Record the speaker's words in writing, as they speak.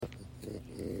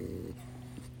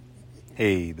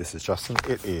Hey, this is Justin.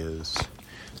 It is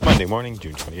Monday morning,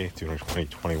 June 28th,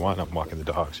 2021. I'm walking the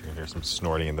dogs. You're going to hear some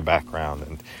snorting in the background,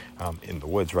 and I'm in the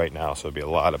woods right now, so there'll be a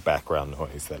lot of background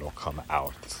noise that'll come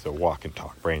out. It's the Walk and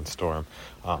Talk Brainstorm,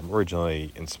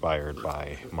 originally inspired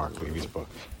by Mark Levy's book,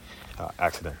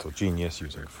 Accidental Genius,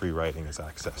 using free writing as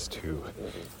access to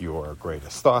your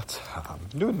greatest thoughts.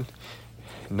 Doing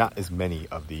not as many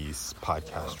of these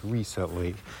podcasts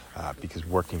recently because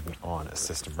working on a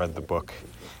system. Read the book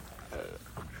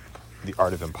The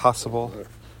Art of Impossible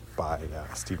by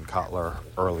Steven Kotler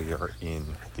earlier in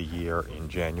the year in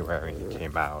January. It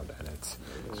came out, and it's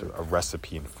sort of a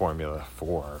recipe and formula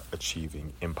for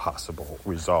achieving impossible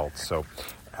results. So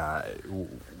I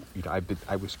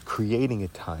was creating a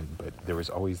ton, but there was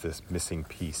always this missing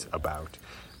piece about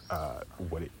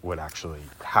what actually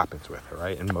happens with it,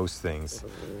 right? And most things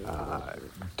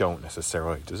don't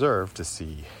necessarily deserve to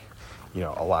see,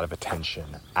 a lot of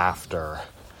attention after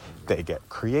they get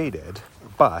created,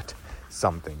 but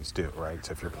some things do, right?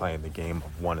 So if you're playing the game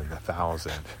of 1 in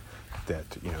 1,000,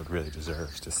 that really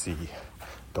deserves to see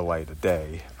the light of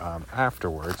day.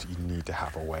 Afterwards, you need to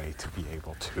have a way to be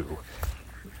able to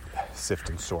sift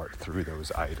and sort through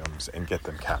those items and get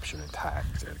them captured and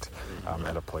tagged. And I'm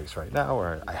at a place right now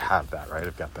where I have that, right?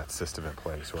 I've got that system in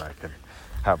place where I can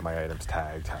have my items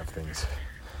tagged, have things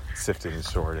sifted and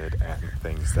sorted, and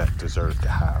things that deserve to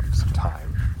have some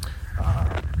time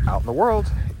out in the world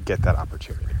get that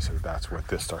opportunity. So that's what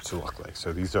this starts to look like.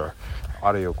 So these are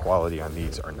audio quality on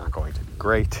these are not going to be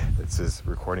great. This is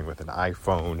recording with an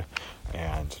iPhone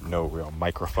and no real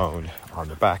microphone on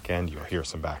the back end. You'll hear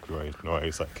some background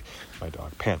noise like my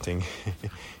dog panting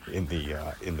in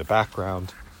the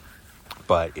background.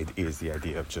 But it is the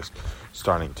idea of just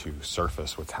starting to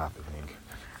surface what's happening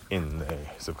in the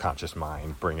subconscious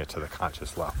mind, bring it to the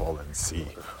conscious level, and see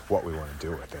what we want to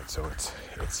do with it. So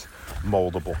it's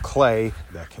moldable clay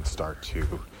that can start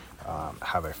to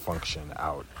have a function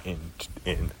out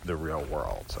in the real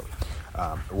world. So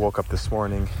I woke up this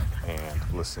morning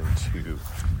and listened to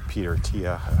Peter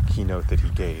Attia, a keynote that he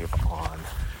gave on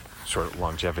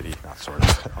longevity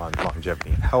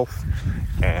and health,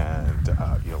 and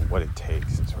what it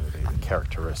takes, and sort of the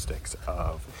characteristics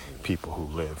of people who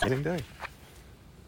live. Day.